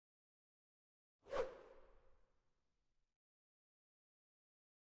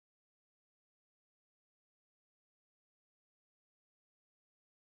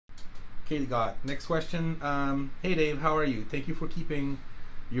Okay, got next question. Hey Dave, how are you? Thank you for keeping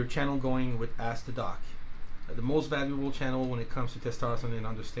your channel going with Ask the Doc, the most valuable channel when it comes to testosterone and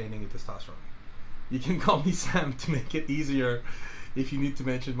understanding the testosterone. You can call me Sam to make it easier if you need to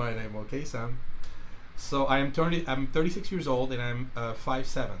mention my name. Okay, Sam. So I'm 36 years old and I'm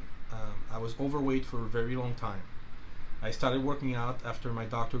 5'7". I was overweight for a very long time. I started working out after my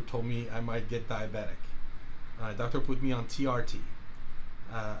doctor told me I might get diabetic. My doctor put me on TRT.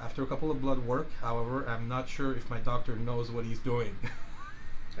 After a couple of blood work, however, I'm not sure if my doctor knows what he's doing.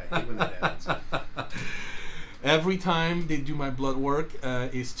 I hate when that happens. Every time they do my blood work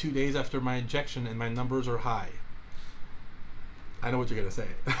is 2 days after my injection and my numbers are high. I know what you're going to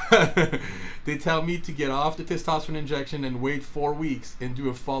say. They tell me to get off the testosterone injection and wait 4 weeks and do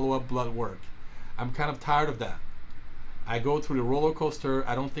a follow-up blood work. I'm kind of tired of that. I go through the roller coaster.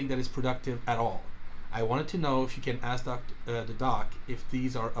 I don't think that is productive at all. I wanted to know if you can ask the doc if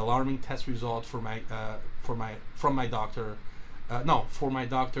these are alarming test results from my doctor. For my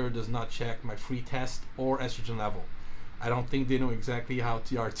doctor does not check my free test or estrogen level. I don't think they know exactly how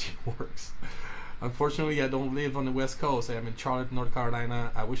TRT works. Unfortunately, I don't live on the West Coast. I am in Charlotte, North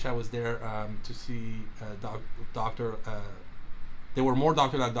Carolina. I wish I was there to see doctor. There were more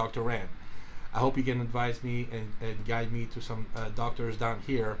doctors like Dr. Rand. I hope you can advise me and guide me to some doctors down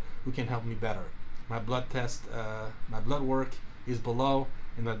here who can help me better. My blood test, my blood work is below,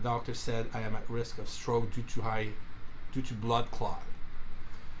 and the doctor said I am at risk of stroke due to blood clot.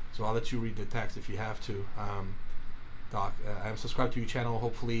 So I'll let you read the text if you have to. Doc, I'm subscribed to your channel.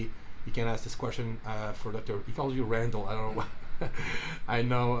 Hopefully you can ask this question for Dr. He calls you Randall. I don't know. I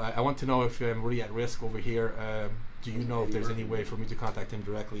know. I want to know if I'm really at risk over here. Do you know if there's any way for me to contact him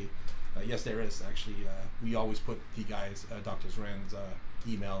directly? Yes, there is actually. We always put the guys, Dr. Rand's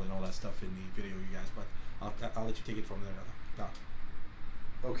email and all that stuff in the video, you guys. But I'll let you take it from there, Doc.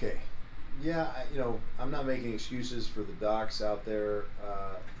 Okay. Yeah, I'm not making excuses for the docs out there.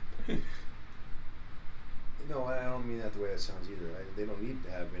 I don't mean that the way that sounds either. They don't need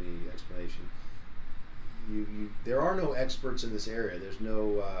to have any explanation. There are no experts in this area. There's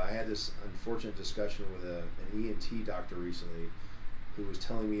no. I had this unfortunate discussion with an ENT doctor recently, who was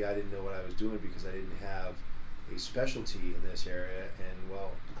telling me I didn't know what I was doing because I didn't have a specialty in this area. And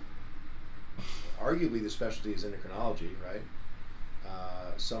well, arguably the specialty is endocrinology, right?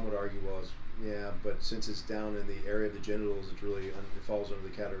 Some would argue, well, but since it's down in the area of the genitals, it falls under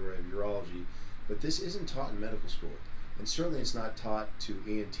the category of urology. But this isn't taught in medical school, and certainly it's not taught to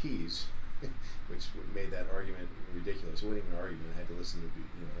ENTs, which made that argument ridiculous. It wasn't even an argument. I had to listen to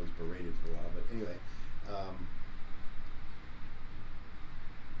I was berated for a while. But anyway,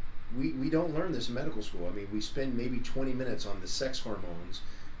 we don't learn this in medical school. I mean, we spend maybe 20 minutes on the sex hormones,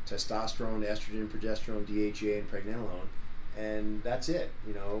 testosterone, estrogen, progesterone, DHEA, and pregnenolone, and that's it.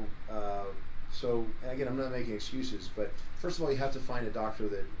 So again, I'm not making excuses, but first of all, you have to find a doctor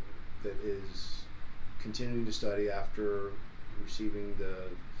that is continuing to study after receiving the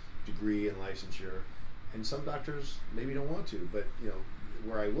degree and licensure. And some doctors maybe don't want to, but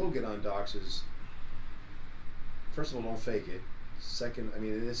where I will get on docs is, first of all, don't fake it. Second,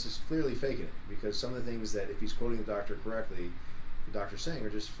 this is clearly faking it, because some of the things that, if he's quoting the doctor correctly, the doctor's saying are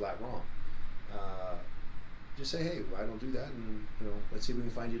just flat wrong. Just say, hey, I don't do that, and let's see if we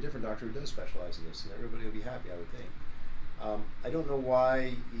can find you a different doctor who does specialize in this, and everybody will be happy, I would think. I don't know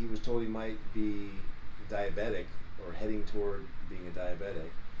why he was told he might be diabetic or heading toward being a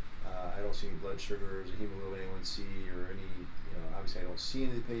diabetic. I don't see any blood sugars or hemoglobin A1C or any, obviously I don't see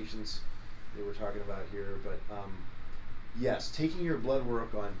any of the patients that we're talking about here, but yes, taking your blood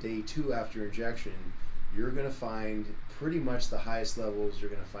work on day 2 after your injection, you're going to find pretty much the highest levels you're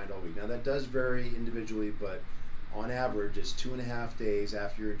going to find all week. Now that does vary individually, but on average, it's 2.5 days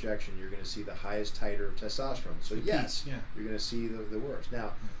after your injection, you're going to see the highest titer of testosterone. So yes, you're going to see the worst.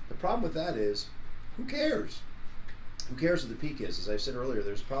 Now, the problem with that is, who cares? Who cares what the peak is? As I said earlier,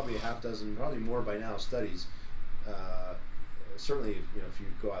 there's probably a half dozen, probably more by now, studies. Certainly, if you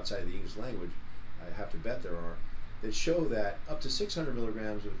go outside of the English language, I have to bet there are, that show that up to 600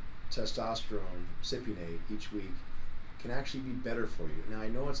 milligrams of testosterone cypionate each week can actually be better for you. Now I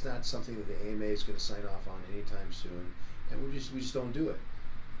know it's not something that the AMA is going to sign off on anytime soon, and we just don't do it.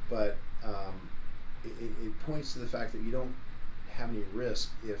 But it points to the fact that you don't have any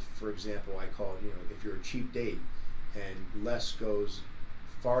risk if, for example, I call it, if you're a cheap date and less goes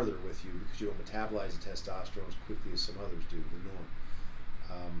farther with you because you don't metabolize the testosterone as quickly as some others do, the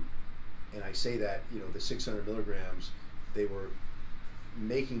norm. And I say that, the 600 milligrams, they were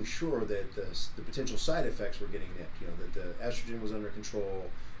making sure that the potential side effects were getting nipped, that the estrogen was under control,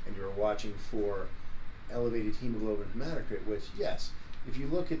 and you were watching for elevated hemoglobin hematocrit, which, yes, if you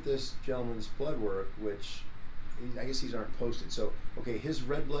look at this gentleman's blood work, which I guess these aren't posted. So, okay, his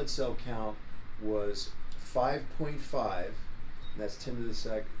red blood cell count was 5.5. And that's 10 to the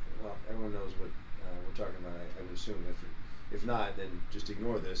sec. Well, everyone knows what we're talking about. I would assume. If not, then just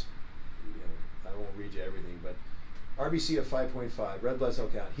ignore this. I won't read you everything, but RBC of 5.5, red blood cell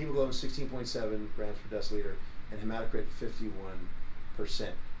count, hemoglobin 16.7 grams per deciliter, and hematocrit 51%.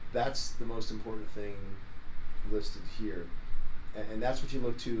 That's the most important thing listed here. And that's what you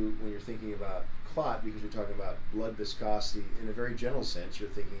look to when you're thinking about clot, because you're talking about blood viscosity. In a very general sense, you're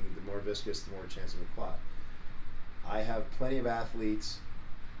thinking the more viscous, the more chance of a clot. I have plenty of athletes,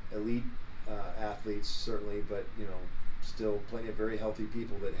 elite athletes certainly, but still plenty of very healthy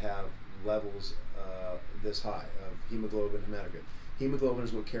people that have levels this high of hemoglobin, hematocrit. Hemoglobin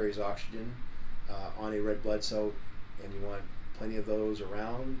is what carries oxygen on a red blood cell, and you want plenty of those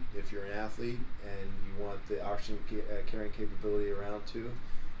around if you're an athlete, and you want the oxygen carrying capability around too.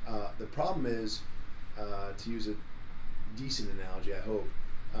 The problem is, to use a decent analogy, I hope,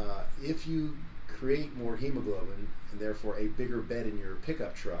 if you create more hemoglobin and therefore a bigger bed in your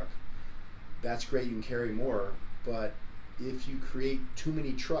pickup truck, that's great, you can carry more, but if you create too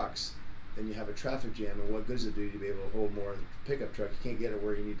many trucks, then you have a traffic jam, and what good does it do to be able to hold more in the pickup truck? You can't get it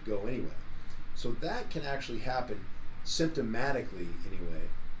where you need to go anyway. So that can actually happen symptomatically anyway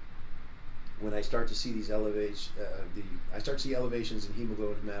when I start to see these elevations, I start to see elevations in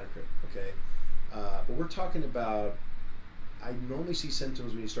hemoglobin and hematocrit, okay? But we're talking about, I normally see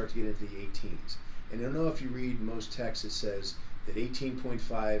symptoms when you start to get into the 18s. And I don't know if you read most texts, it says that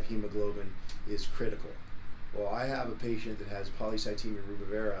 18.5 hemoglobin is critical. Well, I have a patient that has polycythemia rubra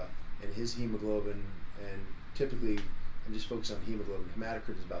vera, and his hemoglobin, and typically I'm just focused on hemoglobin,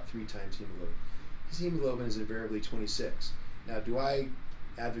 hematocrit is about 3 times hemoglobin. His hemoglobin is invariably 26. Now, do I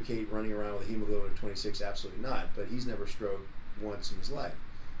advocate running around with a hemoglobin of 26? Absolutely not, but he's never stroked once in his life.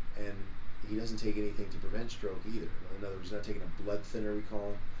 And he doesn't take anything to prevent stroke either. In other words, he's not taking a blood thinner, we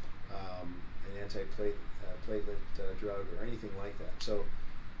call him, an antiplatelet drug or anything like that. So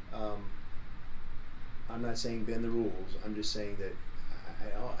I'm not saying bend the rules. I'm just saying that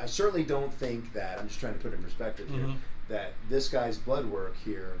I certainly don't think that, I'm just trying to put it in perspective here, that this guy's blood work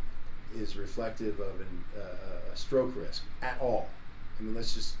here is reflective of a stroke risk at all. I mean,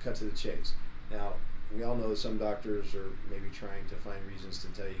 let's just cut to the chase. Now, we all know that some doctors are maybe trying to find reasons to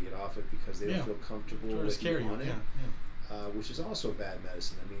tell you to get off it because they don't feel comfortable with you on it, which is also bad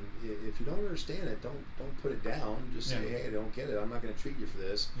medicine. I mean, if you don't understand it, don't put it down. Just say, hey, I don't get it. I'm not going to treat you for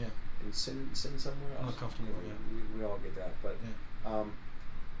this, and send somewhere else. I'm not comfortable. We all get that, but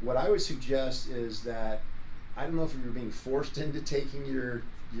what I would suggest is that, I don't know if you're being forced into taking your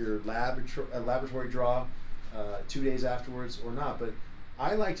laboratory draw 2 days afterwards or not, but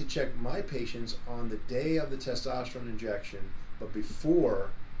I like to check my patients on the day of the testosterone injection, but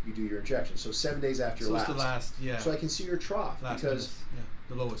before you do your injection. So 7 days after your last. So I can see your trough, because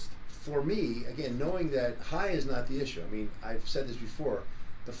the lowest. For me, again, knowing that high is not the issue. I mean, I've said this before.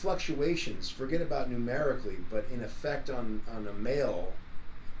 The fluctuations, forget about numerically, but in effect on a male,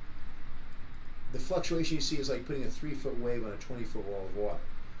 the fluctuation you see is like putting a 3-foot wave on a 20-foot wall of water.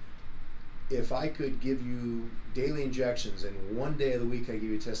 If I could give you daily injections and one day of the week I give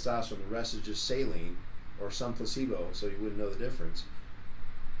you testosterone, the rest is just saline or some placebo, so you wouldn't know the difference.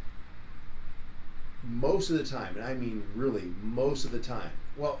 Most of the time, and I mean really most of the time,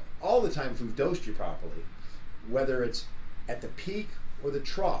 well, all the time if we've dosed you properly, whether it's at the peak or the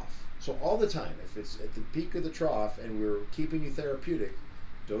trough, so all the time, if it's at the peak or the trough and we're keeping you therapeutic,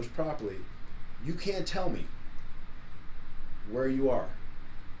 dosed properly, you can't tell me where you are.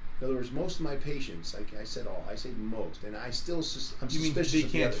 In other words, most of my patients, like I said all, I say most, and I'm suspicious. You mean they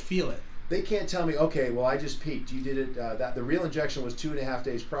can't feel it? They can't tell me, okay, well, I just peaked. You did it, that the real injection was 2.5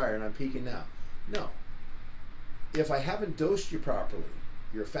 days prior, and I'm peaking now. No. If I haven't dosed you properly,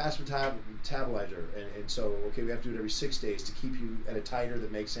 you're a fast metabolizer, and so, okay, we have to do it every 6 days to keep you at a titer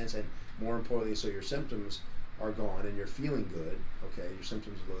that makes sense, and more importantly, so your symptoms are gone and you're feeling good, okay, your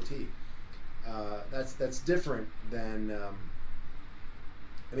symptoms are low T. That's different than,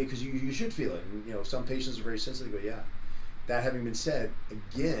 I mean, because you should feel it. And, some patients are very sensitive. Go, yeah. That having been said,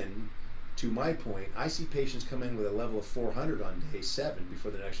 again, to my point, I see patients come in with a level of 400 on day 7 before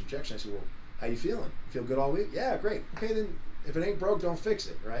the next injection. I say, well, how you feeling? You feel good all week? Yeah, great. Okay, then if it ain't broke, don't fix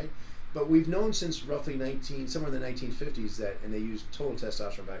it, right? But we've known since roughly somewhere in the 1950s that, and they used total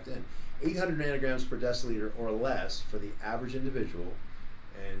testosterone back then, 800 nanograms per deciliter or less for the average individual.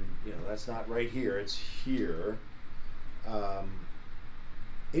 And, that's not right here, it's here.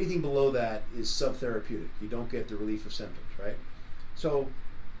 Anything below that is subtherapeutic. You don't get the relief of symptoms, right? So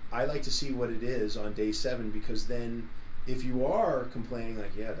I like to see what it is on day 7, because then If you are complaining,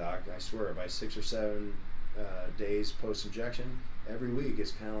 like, yeah, doc, I swear, by 6 or 7 days post injection, every week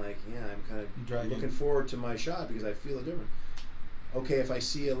it's kind of like, yeah, I'm kind of looking forward to my shot because I feel it different. Okay, if I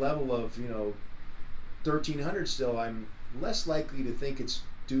see a level of 1,300 still, I'm less likely to think it's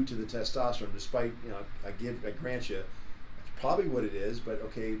due to the testosterone. Despite I grant you, that's probably what it is. But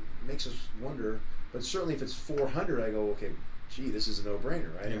okay, it makes us wonder. But certainly, if it's 400, I go, okay, gee, this is a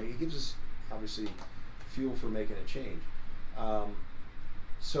no-brainer, right? Yeah. I mean, it gives us obviously fuel for making a change.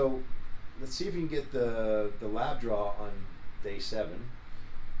 So let's see if you can get the lab draw on day 7.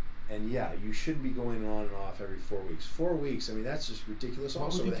 And yeah, you shouldn't be going on and off every 4 weeks. 4 weeks, I mean, that's just ridiculous. Why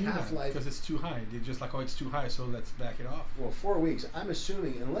Also, would the they do half-life. Because it's too high. They're just like, oh, it's too high, so let's back it off. Well, 4 weeks. I'm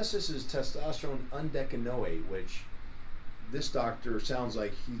assuming, unless this is testosterone undecanoate, which this doctor sounds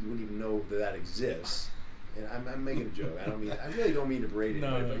like he wouldn't even know that exists. And I'm making a joke. I really don't mean to berate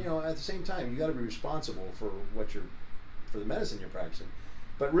anybody. No. But at the same time, you got to be responsible for for the medicine you're practicing.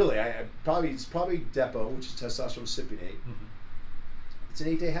 But really, it's probably Depo, which is testosterone cypionate. Mm-hmm. It's an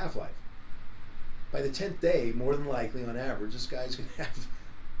 8-day half-life. By the 10th day, more than likely, on average, this guy's going to have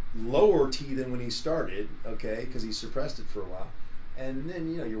lower T than when he started, okay, because he suppressed it for a while. And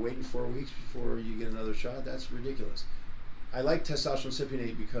then, you're waiting 4 weeks before you get another shot. That's ridiculous. I like testosterone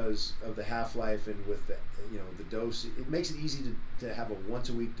cypionate because of the half-life and with the, the dose. It makes it easy to have a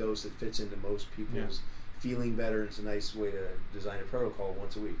once-a-week dose that fits into most people's feeling better. It's a nice way to design a protocol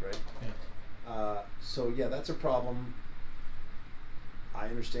once a week, right? Yeah. So, yeah, that's a problem. I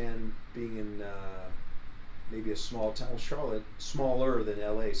understand being in maybe a small town, Charlotte, smaller than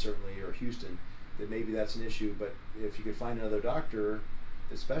LA certainly, or Houston, that maybe that's an issue. But if you could find another doctor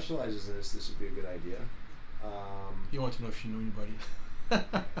that specializes in this would be a good idea. You want to know if you know anybody? I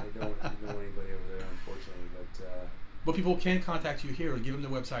don't know anybody over there, unfortunately. But people can contact you here. Give them the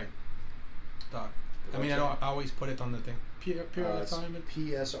website, Doc. I always put it on the thing. PSRMED,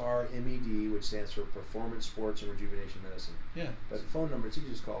 which stands for Performance, Sports, and Rejuvenation Medicine. Yeah. But the phone number, it's easy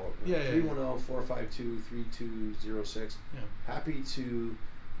to just call it. 310-452-3206. Yeah. Happy to,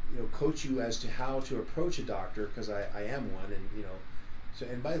 coach you as to how to approach a doctor, because I am one, and So,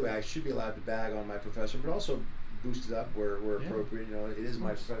 and by the way, I should be allowed to bag on my profession, but also boost it up where appropriate. It is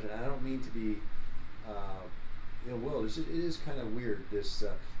my profession. I don't mean to be ill-willed. It is kind of weird, this,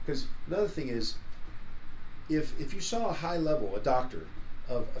 because another thing is, if you saw a high level, a doctor,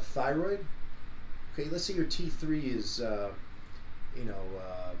 of a thyroid, okay, let's say your T3 is,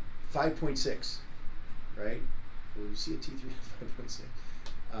 5.6, right? Well, you see a T3 of 5.6,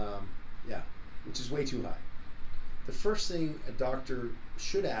 which is way too high. The first thing a doctor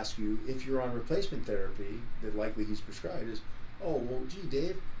should ask you, if you're on replacement therapy that likely he's prescribed, is, oh, well, gee,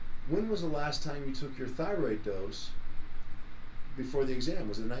 Dave, when was the last time you took your thyroid dose before the exam?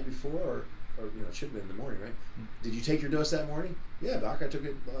 Was it the night before, or it should have been in the morning, right? Did you take your dose that morning? Yeah, doc, I took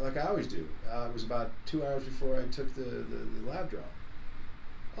it like I always do. It was about 2 hours before I took the lab draw.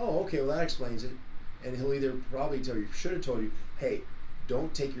 Oh, okay, well, that explains it. And he'll either probably should have told you, hey,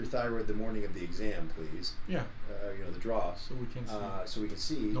 don't take your thyroid the morning of the exam, please. Yeah. The draw. So we can see. So we can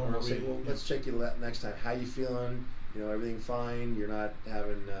see. No, or I'll say, well, let's check you next time. How you feeling? Everything fine? You're not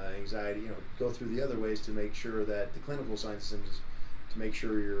having anxiety? Go through the other ways to make sure that the clinical signs and symptoms, to make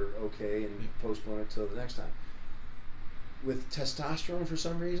sure you're okay, and postpone it till the next time. With testosterone, for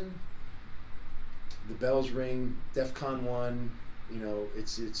some reason, the bells ring. DEFCON 1.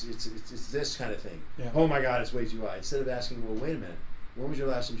 It's this kind of thing. Yeah. Oh my God, it's way too high. Instead of asking, well, wait a minute, when was your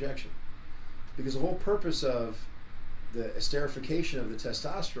last injection? Because the whole purpose of the esterification of the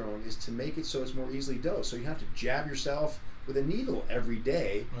testosterone is to make it so it's more easily dosed. So you have to jab yourself with a needle every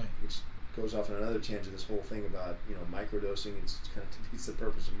day, right, which goes off on another tangent. This whole thing about microdosing, it's kind of defeats the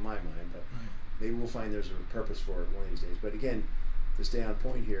purpose of my mind. But maybe we'll find there's a purpose for it one of these days. But again, to stay on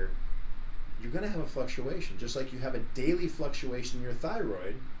point here, you're going to have a fluctuation, just like you have a daily fluctuation in your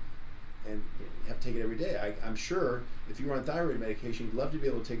thyroid, and you have to take it every day. I'm sure if you were on thyroid medication, you'd love to be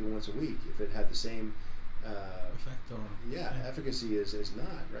able to take it once a week if it had the same effect or efficacy as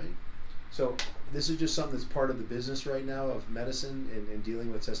not, right? So this is just something that's part of the business right now of medicine and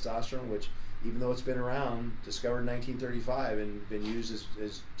dealing with testosterone, which, even though it's been around, discovered in 1935 and been used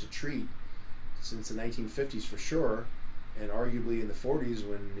as to treat since the 1950s for sure, and arguably in the 40s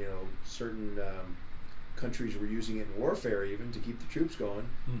when certain countries were using it in warfare even to keep the troops going.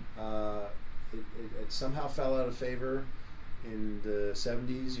 It somehow fell out of favor in the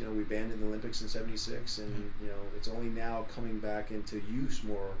 70s. We banned it in the Olympics in 76, and it's only now coming back into use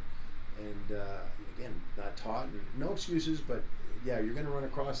more, and again, not taught, and no excuses, but yeah, you're going to run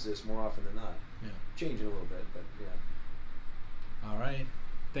across this more often than not. Changing a little bit, but yeah. All right,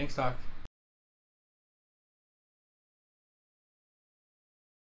 thanks, Doc.